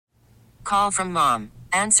Call from mom.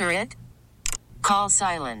 Answer it. Call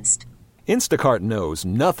silenced. Instacart knows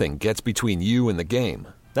nothing gets between you and the game.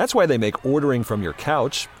 That's why they make ordering from your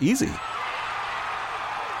couch easy.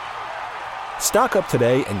 Stock up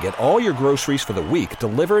today and get all your groceries for the week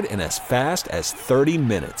delivered in as fast as 30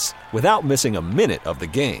 minutes without missing a minute of the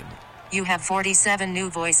game. You have 47 new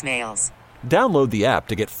voicemails. Download the app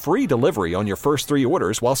to get free delivery on your first 3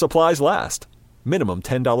 orders while supplies last. Minimum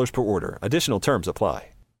 $10 per order. Additional terms apply.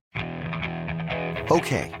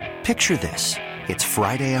 Okay, picture this. It's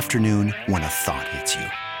Friday afternoon when a thought hits you.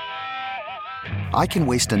 I can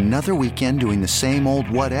waste another weekend doing the same old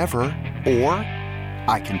whatever, or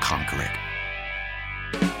I can conquer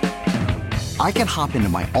it. I can hop into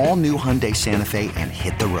my all-new Hyundai Santa Fe and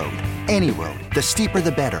hit the road. Any road. The steeper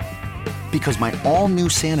the better. Because my all-new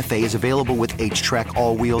Santa Fe is available with H-Track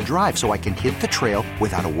all-wheel drive, so I can hit the trail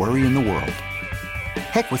without a worry in the world.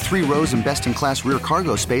 Heck, with 3 rows and best-in-class rear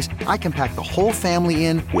cargo space, I can pack the whole family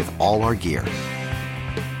in with all our gear.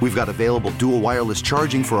 We've got available dual wireless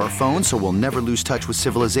charging for our phones, so we'll never lose touch with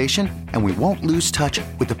civilization, and we won't lose touch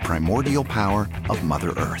with the primordial power of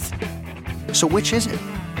Mother Earth. So which is it?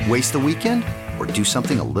 Waste the weekend or do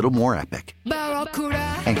something a little more epic?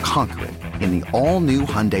 And conquer it in the all-new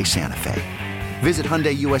Hyundai Santa Fe. Visit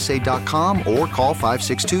HyundaiUSA.com or call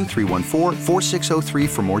 562-314-4603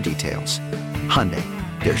 for more details. Hyundai,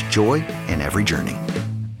 there's joy in every journey.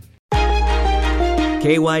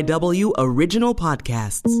 KYW Original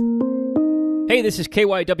Podcasts. Hey, this is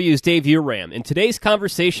KYW's Dave Uram. In today's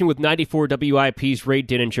conversation with 94 WIP's Ray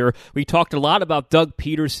Dininger, we talked a lot about Doug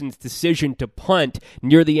Peterson's decision to punt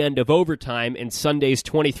near the end of overtime in Sunday's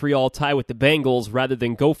 23-all tie with the Bengals rather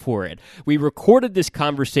than go for it. We recorded this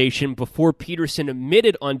conversation before Peterson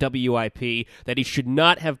admitted on WIP that he should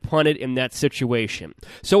not have punted in that situation.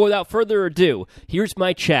 So without further ado, here's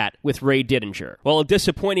my chat with Ray Dininger. Well, a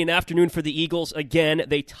disappointing afternoon for the Eagles. Again,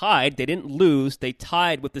 they tied. They didn't lose. They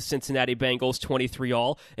tied with the Cincinnati Bengals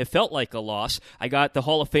 23-all. It felt like a loss. I got the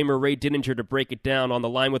Hall of Famer Ray Dininger to break it down on the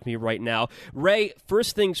line with me right now. Ray,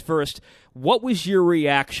 first things first, what was your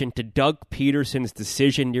reaction to Doug Peterson's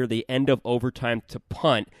decision near the end of overtime to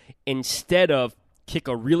punt instead of kick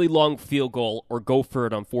a really long field goal or go for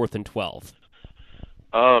it on 4th and 12?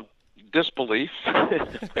 Disbelief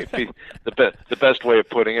might be the best way of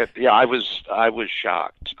putting it. Yeah, I was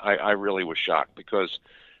shocked. I really was shocked because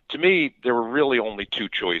to me there were really only 2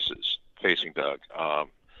 choices facing Doug.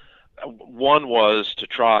 One was to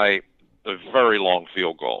try a very long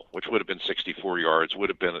field goal, which would have been 64 yards, would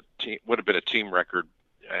have been a team record,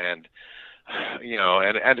 and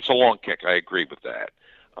it's a long kick. I agree with that.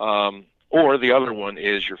 Or the other one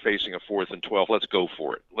is you're facing a 4th and 12. Let's go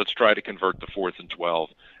for it. Let's try to convert the 4th and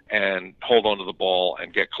 12 and hold on to the ball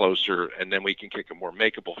and get closer, and then we can kick a more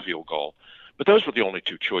makeable field goal. But those were the only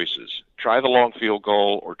 2 choices. Try the long field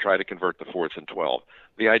goal or try to convert the 4th and 12.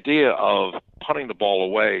 The idea of punting the ball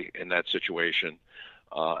away in that situation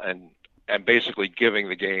and basically giving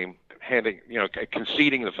the game,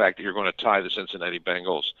 conceding the fact that you're going to tie the Cincinnati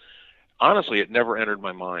Bengals, honestly, it never entered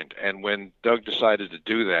my mind. And when Doug decided to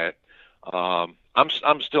do that, I'm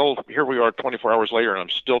still, here we are 24 hours later, and I'm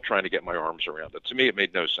still trying to get my arms around it. To me, it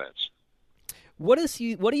made no sense. What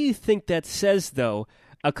do you think that says, though?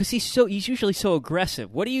 Because he's usually so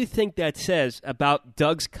aggressive. What do you think that says about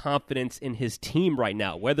Doug's confidence in his team right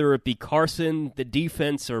now, whether it be Carson, the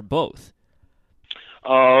defense, or both?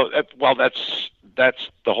 Well, that's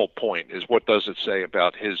the whole point, is what does it say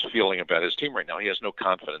about his feeling about his team right now? He has no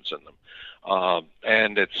confidence in them.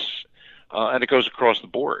 And it goes across the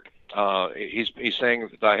board. He's saying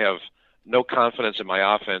that I have no confidence in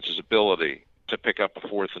my offense's ability to pick up a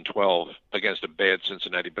 4th and 12 against a bad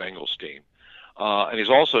Cincinnati Bengals team. And he's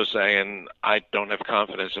also saying I don't have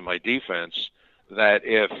confidence in my defense that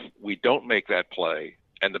if we don't make that play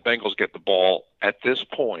and the Bengals get the ball at this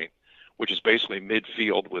point, which is basically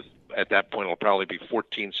midfield with, at that point, it'll probably be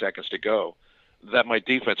 14 seconds to go, that my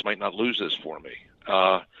defense might not lose this for me.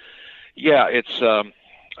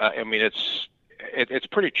 It's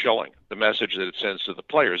pretty chilling, the message that it sends to the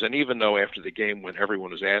players. And even though after the game, when everyone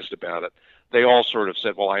was asked about it, they all sort of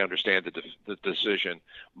said, well, I understand the decision,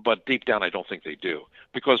 but deep down I don't think they do.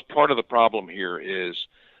 Because part of the problem here is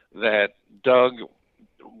that Doug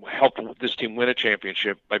helped this team win a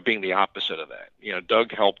championship by being the opposite of that.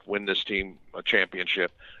 Doug helped win this team a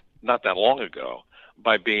championship not that long ago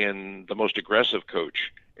by being the most aggressive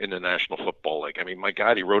coach in the National Football League. I mean, my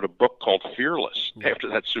God, he wrote a book called Fearless after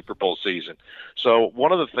that Super Bowl season. So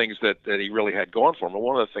one of the things that he really had going for him, and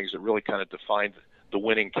one of the things that really kind of defined the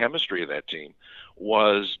winning chemistry of that team,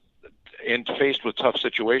 was faced with tough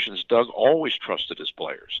situations, Doug always trusted his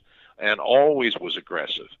players. and always was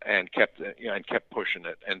aggressive and kept pushing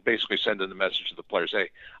it and basically sending the message to the players, hey,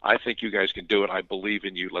 I think you guys can do it. I believe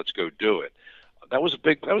in you. Let's go do it. That was a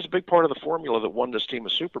big part of the formula that won this team a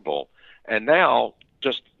Super Bowl. And now,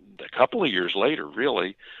 just a couple of years later,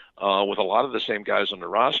 really, with a lot of the same guys on the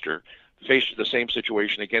roster, faced the same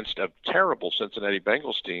situation against a terrible Cincinnati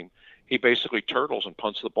Bengals team, he basically turtles and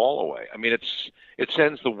punts the ball away. I mean, it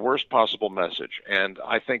sends the worst possible message. And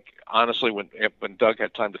I think, honestly, when Doug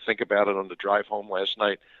had time to think about it on the drive home last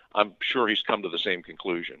night, I'm sure he's come to the same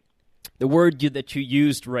conclusion. The word that you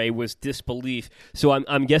used, Ray, was disbelief. So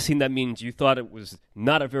I'm guessing that means you thought it was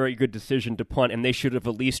not a very good decision to punt, and they should have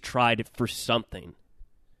at least tried for something.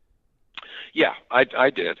 Yeah, I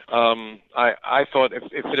did. I thought if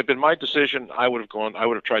it had been my decision, I would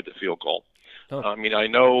have tried the field goal. Oh. I mean, I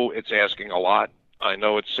know it's asking a lot. I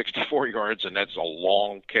know it's 64 yards, and that's a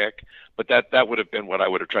long kick, but that would have been what I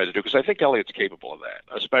would have tried to do, because I think Elliott's capable of that,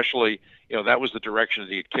 especially, that was the direction that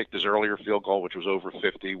he had kicked his earlier field goal, which was over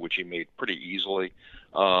 50, which he made pretty easily.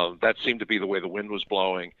 That seemed to be the way the wind was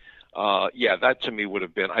blowing. That to me would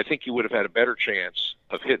have been, I think you would have had a better chance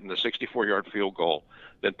of hitting the 64-yard field goal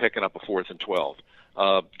than picking up a 4th and 12,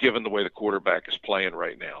 given the way the quarterback is playing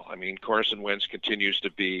right now. I mean, Carson Wentz continues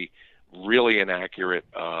to be really inaccurate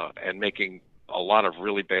and making a lot of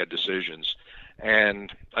really bad decisions.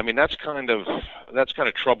 And I mean, that's kind of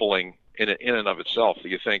troubling in and of itself, that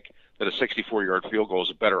you think that a 64-yard field goal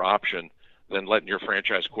is a better option than letting your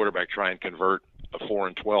franchise quarterback try and convert a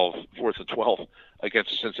 4th and 12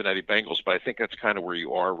 against the Cincinnati Bengals. But I think that's kind of where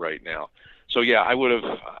you are right now. So yeah,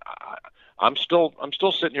 I'm still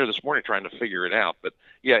sitting here this morning trying to figure it out. But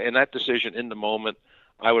yeah, in that decision, in the moment,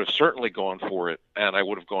 I would have certainly gone for it, and I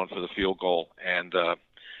would have gone for the field goal. And if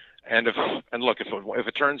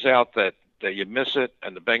it turns out that you miss it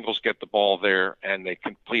and the Bengals get the ball there and they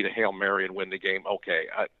complete a Hail Mary and win the game, okay,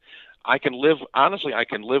 I can live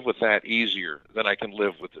with that easier than I can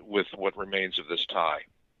live with what remains of this tie.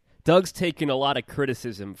 Doug's taken a lot of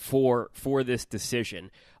criticism for this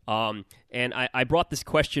decision, and I brought this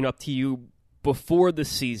question up to you before the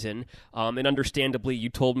season, and understandably, you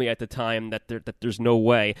told me at the time that there's no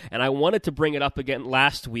way. And I wanted to bring it up again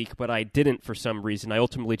last week, but I didn't for some reason. I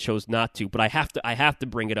ultimately chose not to, but I have to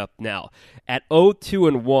bring it up now. At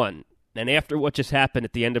 0-2-1, and after what just happened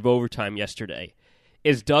at the end of overtime yesterday,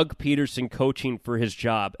 is Doug Peterson coaching for his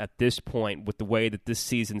job at this point with the way that this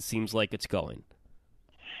season seems like it's going?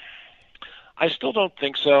 I still don't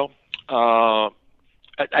think so.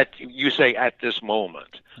 You say at this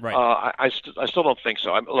moment. Right. I still don't think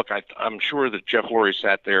so. I'm sure that Jeff Lurie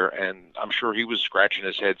sat there, and I'm sure he was scratching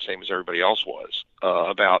his head, same as everybody else was,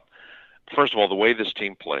 about, first of all, the way this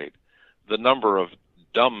team played, the number of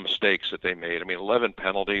dumb mistakes that they made. I mean, 11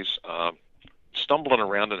 penalties, stumbling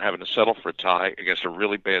around and having to settle for a tie against a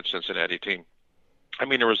really bad Cincinnati team. I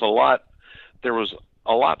mean, there was a lot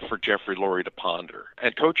for Jeffrey Lurie to ponder,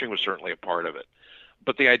 and coaching was certainly a part of it.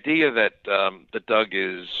 But the idea that Doug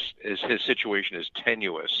is his situation is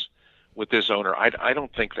tenuous with this owner, I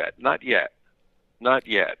don't think that. Not yet. I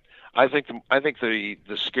think the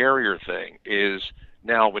scarier thing is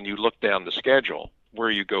now when you look down the schedule, where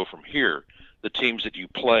you go from here, the teams that you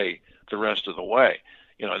play the rest of the way.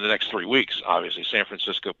 In the next 3 weeks, obviously San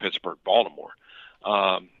Francisco, Pittsburgh, Baltimore.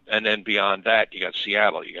 And then beyond that, you got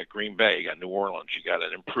Seattle, you got Green Bay, you got New Orleans, you got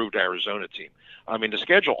an improved Arizona team. I mean, the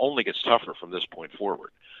schedule only gets tougher from this point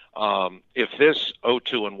forward. If this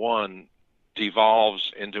 0-2-1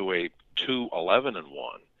 devolves into a 2-11-1,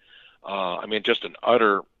 I mean, just an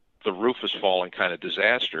utter the roof is falling kind of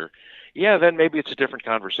disaster, then maybe it's a different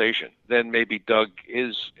conversation. Then maybe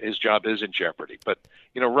his job is in jeopardy. But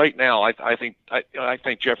right now, I think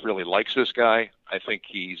Jeff really likes this guy. I think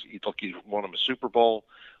he's won him a Super Bowl.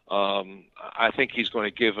 I think he's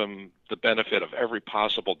going to give him the benefit of every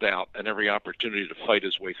possible doubt and every opportunity to fight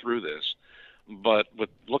his way through this. But with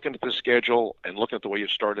looking at the schedule and looking at the way you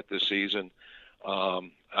started this season, I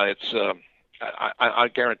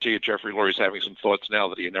guarantee you Jeffrey Lurie's having some thoughts now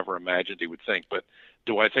that he never imagined he would think. But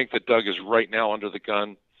do I think that Doug is right now under the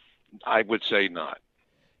gun? I would say not.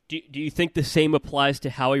 Do you think the same applies to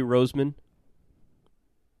Howie Roseman?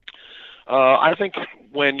 I think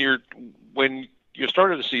when you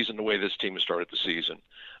started the season the way this team has started the season,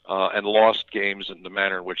 and lost games in the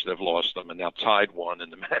manner in which they've lost them, and now tied one in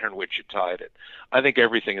the manner in which you tied it, I think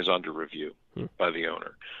everything is under review by the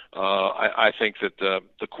owner. I think that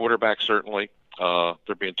the quarterback certainly,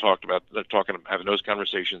 they're being talked about. They're having those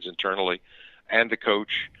conversations internally, and the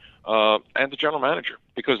coach, and the general manager,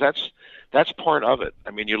 because that's part of it.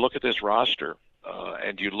 I mean, you look at this roster,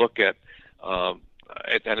 and you look at, and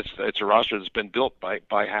it's a roster that's been built by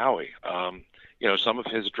Howie. some of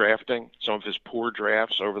his drafting, some of his poor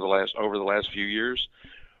drafts over the last few years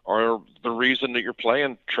are the reason that you're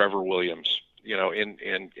playing Trevor Williams,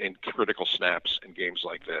 in critical snaps in games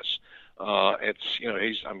like this.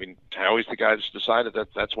 Howie's the guy that's decided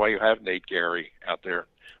that's why you have Nate Gary out there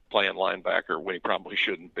playing linebacker when he probably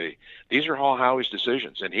shouldn't be. These are all Howie's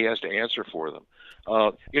decisions, and he has to answer for them.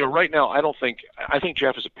 Right now, I think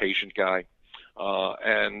Jeff is a patient guy,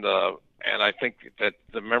 and I think that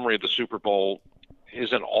the memory of the Super Bowl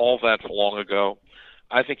isn't all that long ago.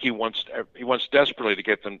 I think he wants desperately to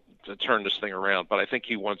get them to turn this thing around, but I think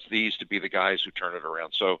he wants these to be the guys who turn it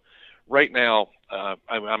around. So right now,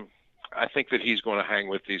 I think that he's going to hang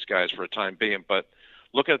with these guys for a time being, but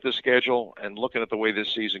looking at the schedule and looking at the way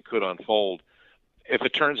this season could unfold, if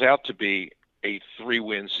it turns out to be a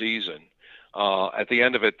 3-win season, at the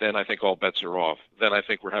end of it, then I think all bets are off. Then I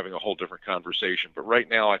think we're having a whole different conversation. But right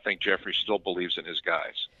now, I think Jeffrey still believes in his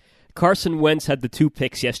guys. Carson Wentz had the 2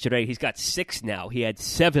 picks yesterday. He's got 6 now. He had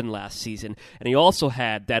 7 last season. And he also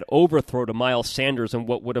had that overthrow to Miles Sanders on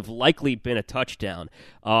what would have likely been a touchdown.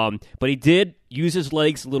 But he did use his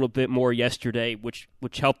legs a little bit more yesterday, which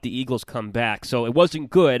helped the Eagles come back. So it wasn't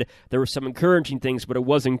good. There were some encouraging things, but it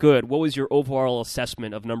wasn't good. What was your overall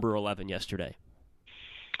assessment of number 11 yesterday?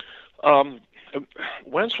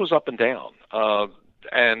 Wentz was up and down.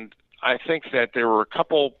 And I think that there were a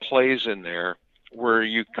couple plays in there where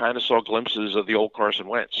you kind of saw glimpses of the old Carson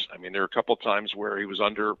Wentz. I mean, there were a couple of times where he was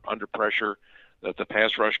under pressure, that the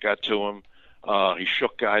pass rush got to him. He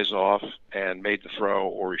shook guys off and made the throw,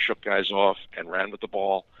 or he shook guys off and ran with the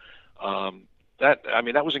ball.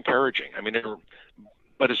 That was encouraging.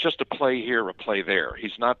 But it's just a play here, a play there.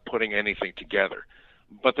 He's not putting anything together.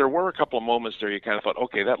 But there were a couple of moments there you kind of thought,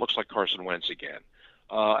 okay, that looks like Carson Wentz again.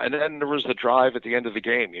 And then there was the drive at the end of the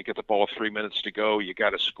game. You get the ball 3 minutes to go. You got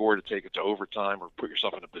to score to take it to overtime or put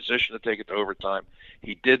yourself in a position to take it to overtime.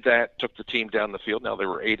 He did that, took the team down the field. Now, they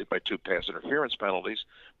were aided by 2 pass interference penalties,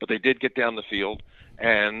 but they did get down the field,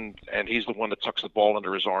 and he's the one that tucks the ball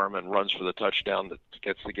under his arm and runs for the touchdown that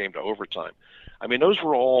gets the game to overtime. I mean, those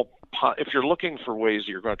were all – if you're looking for ways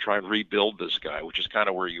that you're going to try and rebuild this guy, which is kind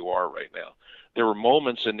of where you are right now, there were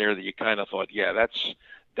moments in there that you kind of thought, yeah,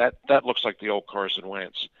 that looks like the old Carson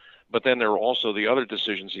Wentz. But then there were also the other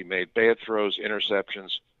decisions he made, bad throws,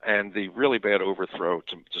 interceptions, and the really bad overthrow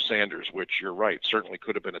to Sanders, which you're right, certainly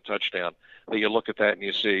could have been a touchdown. But you look at that and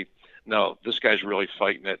you see, no, this guy's really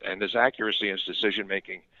fighting it, and his accuracy and his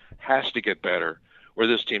decision-making has to get better, or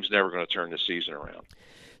this team's never going to turn the season around.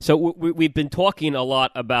 So we've been talking a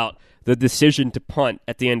lot about the decision to punt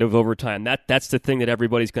at the end of overtime. That's the thing that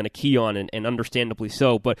everybody's going to key on, and understandably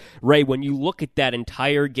so. But, Ray, when you look at that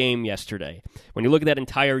entire game yesterday,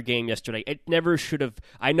 it never should have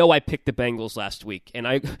 – I know I picked the Bengals last week, and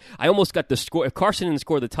I almost got the score. If Carson didn't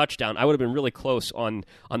score the touchdown, I would have been really close on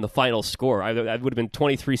the final score. I would have been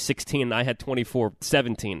 23-16, and I had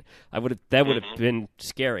 24-17. That would have been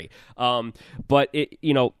scary. But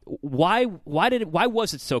why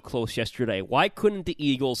was it so close yesterday? Why couldn't the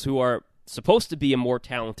Eagles, who are supposed to be a more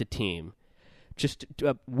talented team, just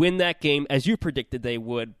win that game as you predicted they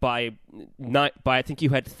would by I think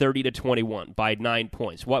you had 30-21 by 9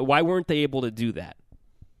 points? Why weren't they able to do that?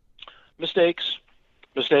 Mistakes.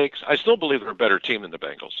 I still believe they're a better team than the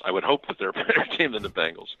Bengals. I would hope that they're a better team than the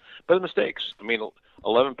Bengals. But mistakes.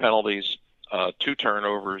 11 penalties, 2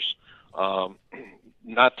 turnovers,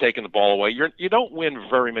 not taking the ball away. You don't win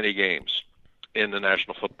very many games in the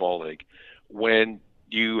National Football League when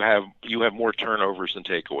you have more turnovers than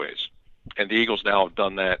takeaways. And the Eagles now have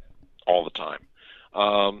done that all the time.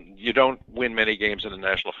 You don't win many games in the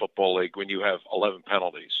National Football League when you have 11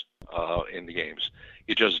 penalties in the games.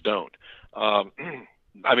 You just don't.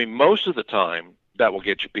 Most of the time, that will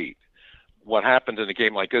get you beat. What happens in a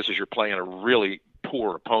game like this is you're playing a really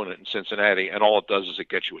poor opponent in Cincinnati, and all it does is it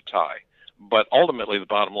gets you a tie. But ultimately, the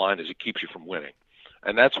bottom line is it keeps you from winning.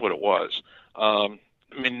 And that's what it was. The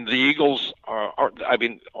Eagles are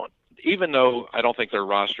even though I don't think their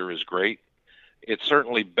roster is great, it's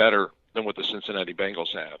certainly better than what the Cincinnati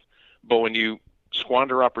Bengals have. But when you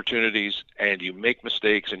squander opportunities and you make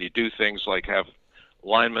mistakes and you do things like have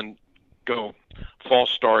linemen go false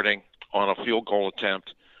starting on a field goal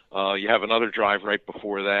attempt, you have another drive right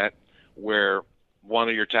before that where one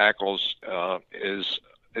of your tackles is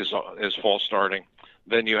false starting.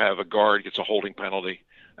 Then you have a guard gets a holding penalty.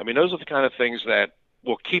 Those are the kind of things that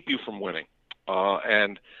will keep you from winning.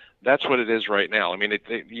 And that's what it is right now.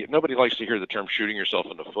 Nobody likes to hear the term shooting yourself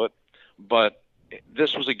in the foot, but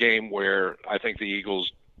this was a game where I think the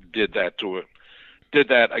Eagles did that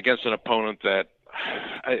against an opponent that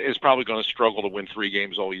is probably going to struggle to win 3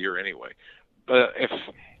 games all year anyway. But if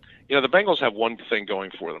the Bengals have one thing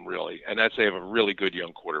going for them, really, and that's they have a really good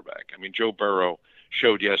young quarterback. I mean, Joe Burrow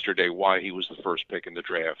showed yesterday why he was the first pick in the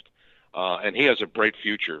draft, and he has a bright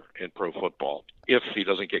future in pro football if he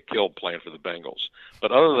doesn't get killed playing for the Bengals.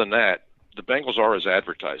 But other than that, the Bengals are as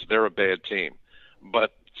advertised. They're a bad team.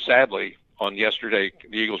 But sadly, on yesterday,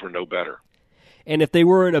 the Eagles were no better. And if they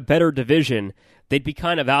were in a better division, they'd be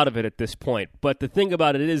kind of out of it at this point. But the thing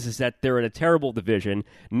about it is that they're in a terrible division.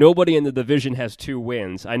 Nobody in the division has 2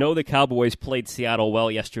 wins. I know the Cowboys played Seattle well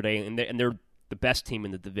yesterday, and they're the best team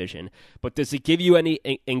in the division. But does it give you any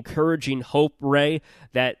encouraging hope, Ray,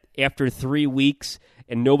 that after 3 weeks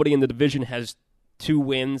and nobody in the division has 2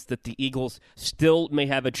 wins, that the Eagles still may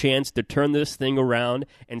have a chance to turn this thing around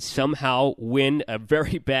and somehow win a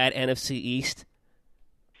very bad NFC East?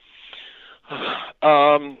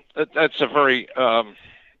 That's very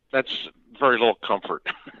little comfort.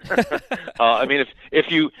 I mean,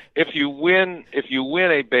 if you win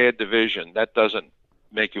a bad division, that doesn't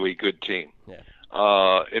make you a good team.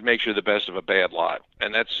 Yeah. It makes you the best of a bad lot,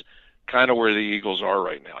 and that's kind of where the Eagles are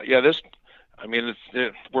right now. Yeah,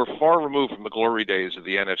 we're far removed from the glory days of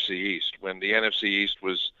the NFC East, when the NFC East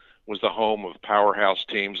was the home of powerhouse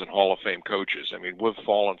teams and Hall of Fame coaches. I mean, we've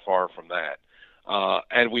fallen far from that.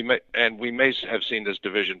 And we may have seen this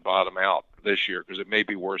division bottom out this year, because it may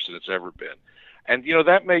be worse than it's ever been. And,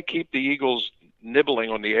 that may keep the Eagles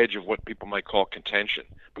nibbling on the edge of what people might call contention,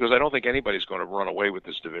 because I don't think anybody's going to run away with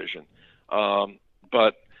this division.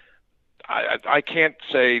 But I can't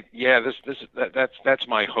say, that's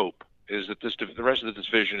my hope, is that the rest of the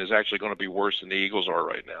division is actually going to be worse than the Eagles are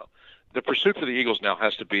right now. The pursuit for the Eagles now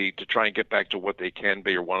has to be to try and get back to what they can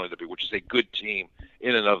be or wanted to be, which is a good team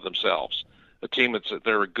in and of themselves. A team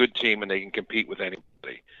they're a good team and they can compete with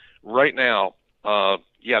anybody. Right now,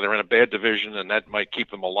 they're in a bad division, and that might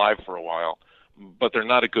keep them alive for a while, but they're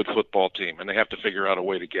not a good football team, and they have to figure out a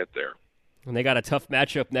way to get there. And they got a tough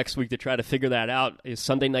matchup next week to try to figure that out. Is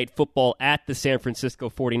Sunday Night Football at the San Francisco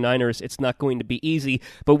 49ers. It's not going to be easy,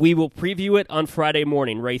 but we will preview it on Friday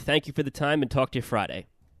morning. Ray, thank you for the time, and talk to you Friday.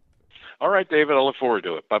 All right, David, I'll look forward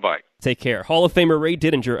to it. Bye-bye. Take care. Hall of Famer Ray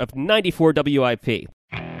Didinger of 94 WIP.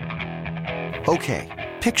 Okay,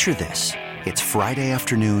 picture this. It's Friday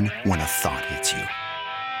afternoon when a thought hits you.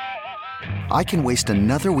 I can waste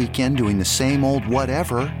another weekend doing the same old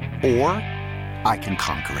whatever, or I can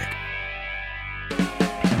conquer it.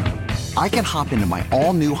 I can hop into my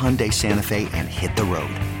all-new Hyundai Santa Fe and hit the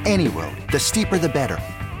road. Any road. The steeper, the better.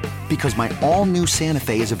 Because my all-new Santa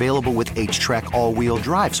Fe is available with H-Track all-wheel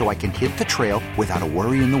drive, so I can hit the trail without a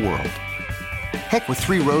worry in the world. Heck, with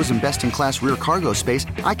 3 rows and best-in-class rear cargo space,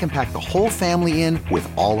 I can pack the whole family in with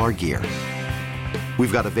all our gear.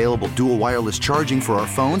 We've got available dual wireless charging for our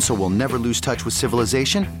phones, so we'll never lose touch with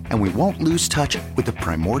civilization, and we won't lose touch with the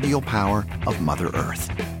primordial power of Mother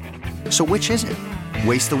Earth. So which is it?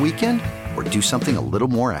 Waste the weekend or do something a little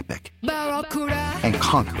more epic? And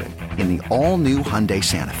conquer it in the all-new Hyundai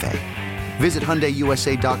Santa Fe. Visit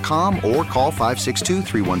HyundaiUSA.com or call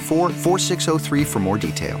 562-314-4603 for more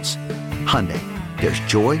details. Hyundai, there's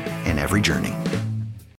joy in every journey.